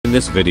In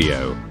this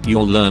video,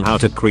 you'll learn how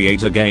to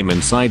create a game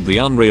inside the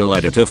Unreal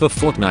editor for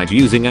Fortnite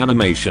using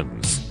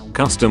animations,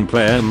 custom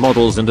player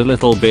models and a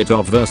little bit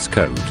of verse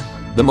code.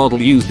 The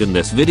model used in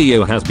this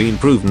video has been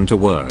proven to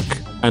work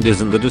and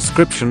is in the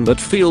description,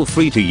 but feel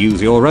free to use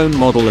your own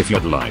model if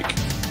you'd like.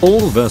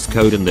 All verse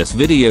code in this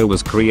video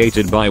was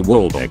created by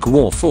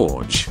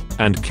Warforge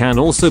and can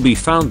also be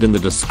found in the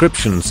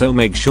description, so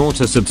make sure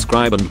to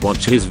subscribe and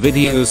watch his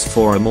videos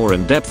for a more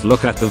in-depth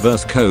look at the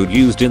verse code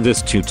used in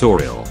this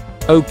tutorial.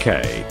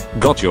 Okay,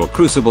 got your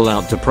crucible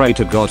out to pray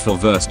to God for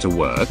verse to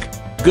work?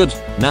 Good,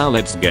 now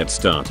let's get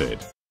started.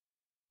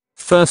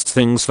 First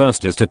things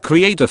first is to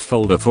create a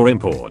folder for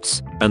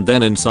imports, and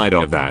then inside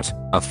of that,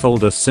 a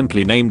folder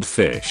simply named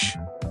fish.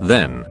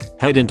 Then,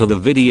 head into the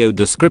video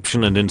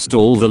description and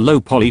install the low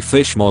poly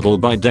fish model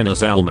by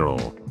Dennis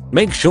Almiral.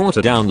 Make sure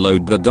to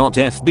download the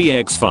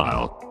 .fbx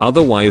file,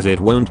 otherwise it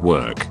won't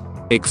work.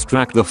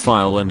 Extract the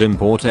file and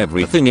import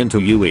everything into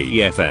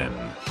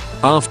UEFN.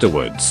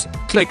 Afterwards,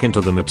 click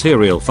into the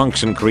material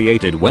function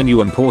created when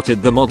you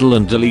imported the model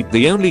and delete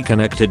the only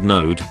connected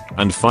node,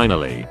 and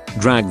finally,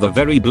 drag the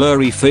very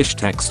blurry fish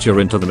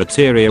texture into the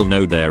material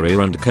node area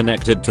and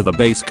connect it to the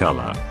base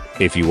color.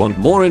 If you want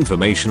more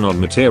information on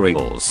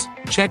materials,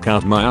 check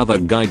out my other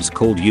guides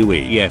called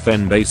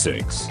UEFN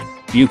Basics.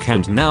 You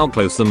can now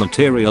close the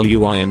material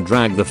UI and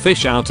drag the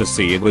fish out to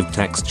see it with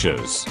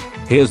textures.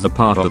 Here's the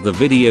part of the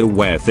video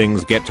where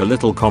things get a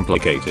little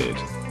complicated.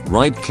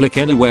 Right-click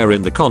anywhere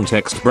in the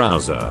context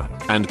browser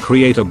and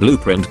create a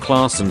blueprint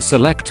class and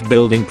select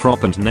building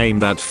prop and name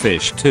that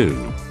fish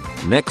too.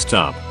 Next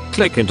up,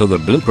 click into the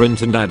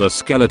blueprint and add a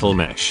skeletal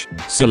mesh,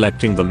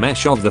 selecting the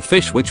mesh of the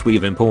fish which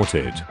we've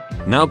imported.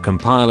 Now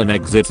compile and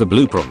exit the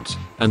blueprint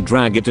and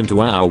drag it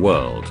into our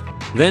world.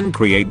 Then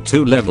create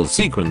two level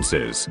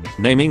sequences,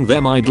 naming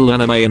them idle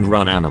anime and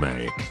run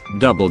anime.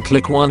 Double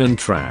click one and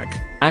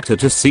track, actor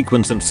to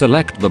sequence and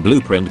select the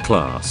blueprint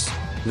class.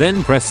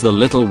 Then press the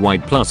little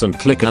white plus and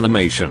click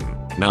animation.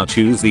 Now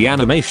choose the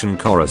animation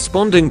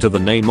corresponding to the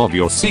name of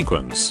your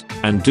sequence,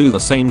 and do the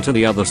same to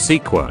the other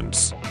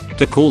sequence.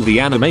 To call the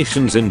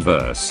animations in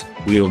verse,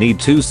 we'll need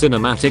two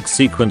cinematic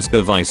sequence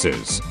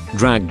devices.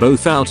 Drag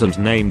both out and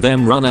name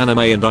them run anime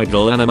and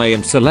idle anime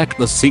and select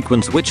the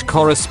sequence which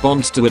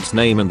corresponds to its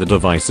name in the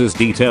device's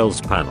details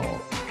panel.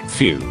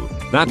 Phew,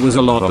 that was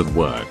a lot of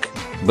work.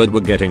 But we're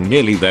getting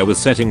nearly there with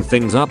setting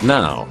things up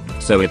now,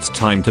 so it's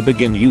time to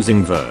begin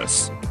using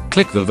verse.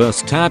 Click the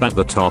Verse tab at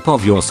the top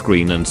of your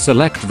screen and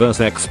select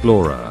Verse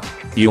Explorer.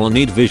 You'll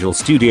need Visual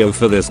Studio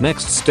for this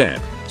next step,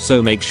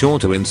 so make sure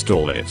to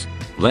install it.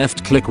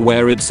 Left click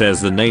where it says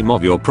the name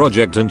of your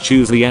project and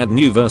choose the Add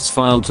New Verse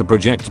File to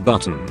Project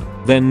button.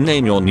 Then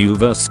name your new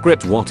verse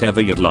script whatever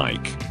you'd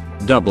like.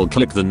 Double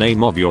click the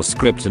name of your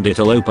script and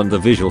it'll open the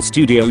Visual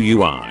Studio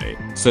UI.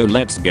 So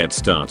let's get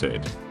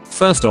started.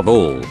 First of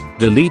all,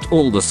 delete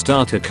all the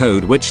starter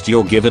code which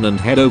you're given and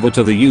head over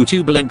to the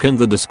YouTube link in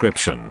the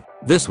description.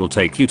 This will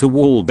take you to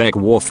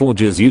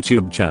Warforge's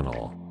YouTube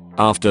channel.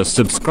 After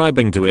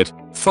subscribing to it,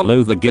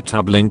 follow the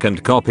GitHub link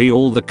and copy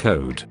all the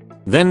code.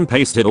 Then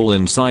paste it all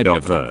inside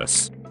of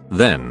verse.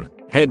 Then,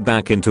 head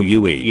back into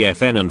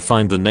UEFN and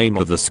find the name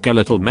of the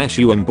skeletal mesh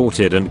you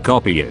imported and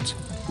copy it.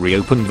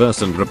 Reopen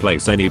verse and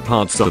replace any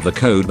parts of the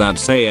code that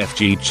say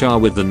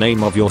FGCHAR with the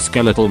name of your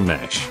skeletal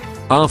mesh.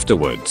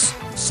 Afterwards,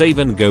 save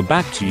and go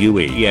back to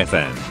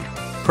UEFN.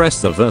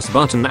 Press the verse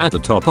button at the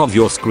top of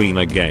your screen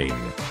again,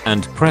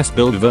 and press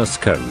build verse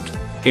code.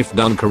 If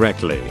done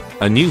correctly,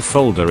 a new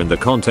folder in the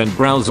content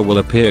browser will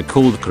appear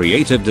called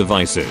Creative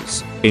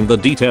Devices. In the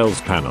details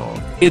panel,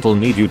 it'll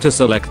need you to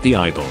select the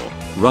idle,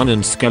 run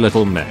and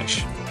skeletal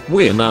mesh.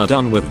 We're now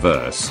done with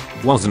verse.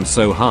 Wasn't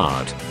so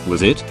hard,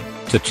 was it?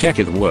 To check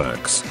it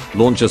works,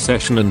 launch a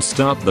session and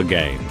start the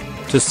game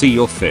to see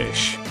your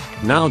fish.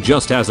 Now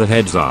just as a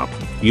heads up,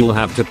 you'll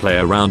have to play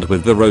around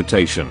with the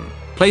rotation,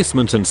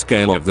 placement and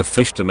scale of the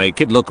fish to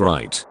make it look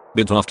right.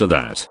 But after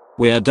that,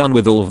 we're done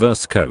with all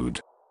verse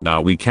code.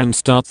 Now we can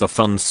start the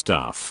fun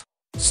stuff.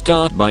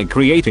 Start by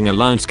creating a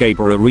landscape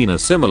or arena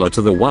similar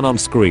to the one on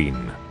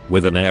screen,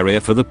 with an area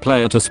for the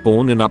player to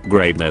spawn and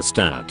upgrade their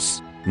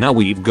stats. Now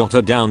we've got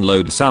to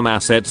download some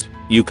assets,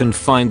 you can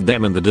find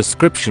them in the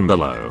description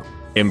below.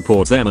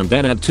 Import them and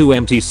then add two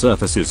empty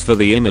surfaces for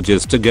the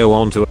images to go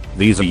onto.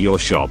 These are your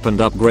shop and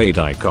upgrade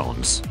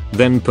icons.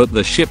 Then put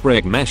the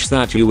shipwreck mesh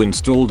that you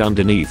installed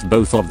underneath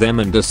both of them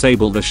and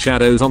disable the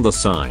shadows on the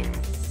sign.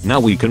 Now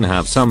we can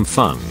have some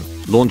fun.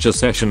 Launch a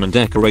session and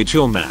decorate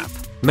your map.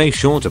 Make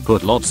sure to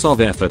put lots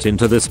of effort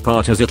into this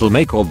part as it'll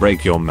make or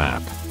break your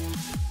map.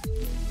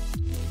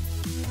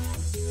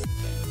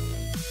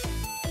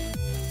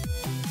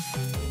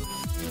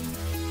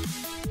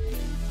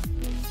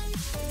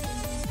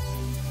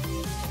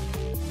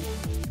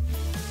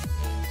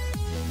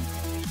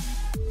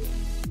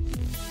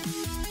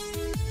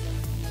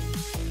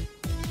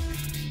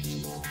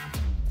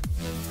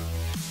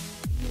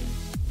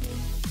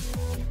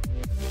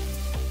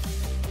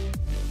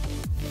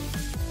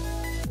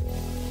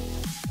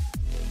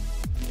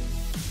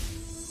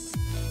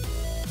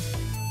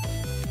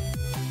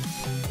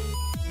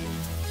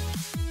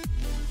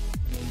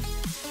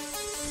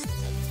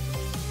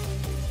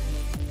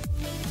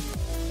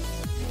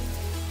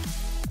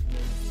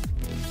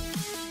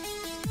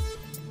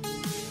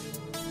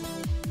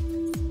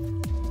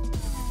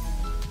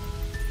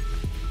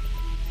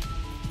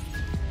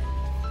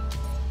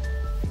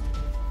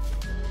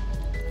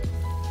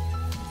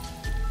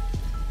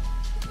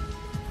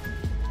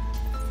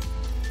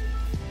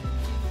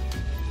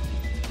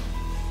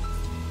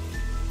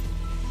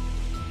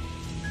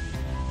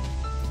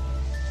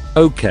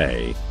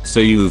 Okay, so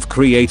you've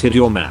created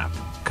your map,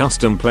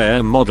 custom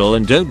player model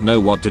and don't know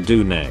what to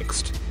do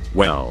next.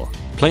 Well,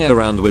 play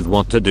around with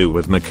what to do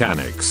with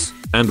mechanics,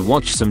 and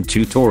watch some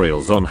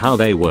tutorials on how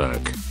they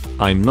work.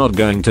 I'm not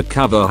going to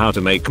cover how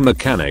to make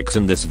mechanics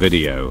in this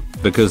video,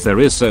 because there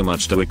is so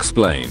much to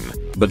explain,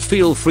 but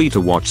feel free to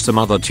watch some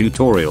other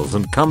tutorials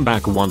and come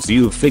back once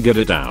you've figured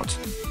it out.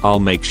 I'll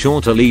make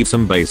sure to leave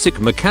some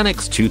basic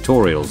mechanics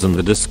tutorials in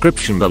the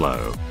description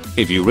below.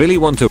 If you really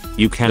want to,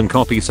 you can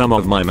copy some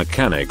of my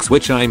mechanics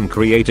which I'm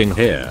creating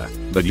here,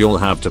 but you'll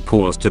have to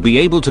pause to be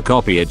able to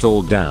copy it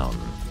all down.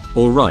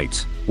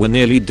 Alright, we're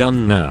nearly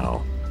done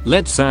now.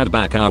 Let's add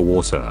back our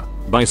water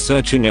by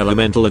searching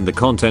elemental in the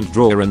content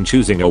drawer and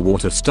choosing a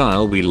water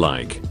style we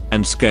like,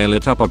 and scale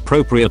it up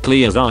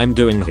appropriately as I'm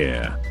doing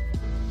here.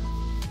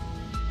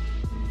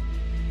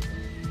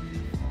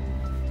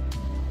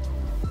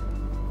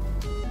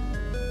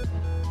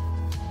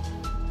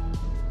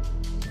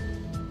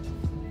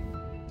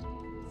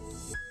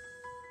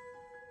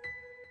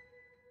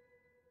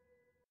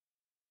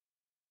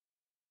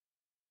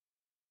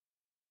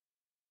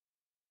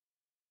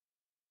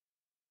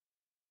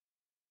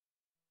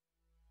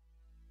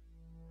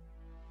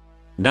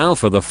 Now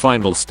for the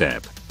final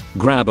step.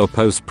 Grab a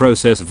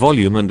post-process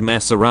volume and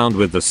mess around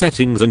with the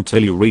settings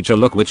until you reach a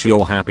look which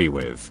you're happy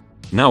with.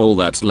 Now all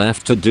that's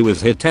left to do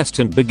is hit test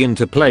and begin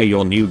to play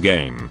your new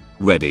game.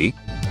 Ready?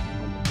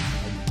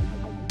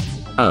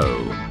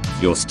 Oh,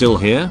 you're still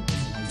here?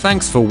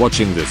 Thanks for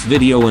watching this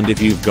video, and if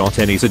you've got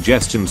any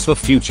suggestions for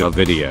future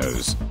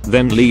videos,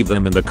 then leave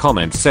them in the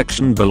comment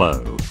section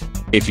below.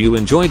 If you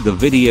enjoyed the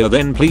video,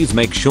 then please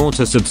make sure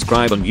to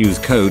subscribe and use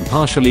code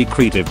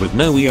PartiallyCreative with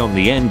no E on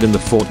the end in the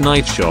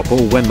Fortnite shop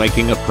or when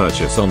making a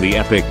purchase on the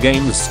Epic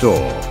Games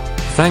Store.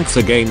 Thanks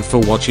again for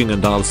watching,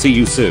 and I'll see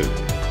you soon.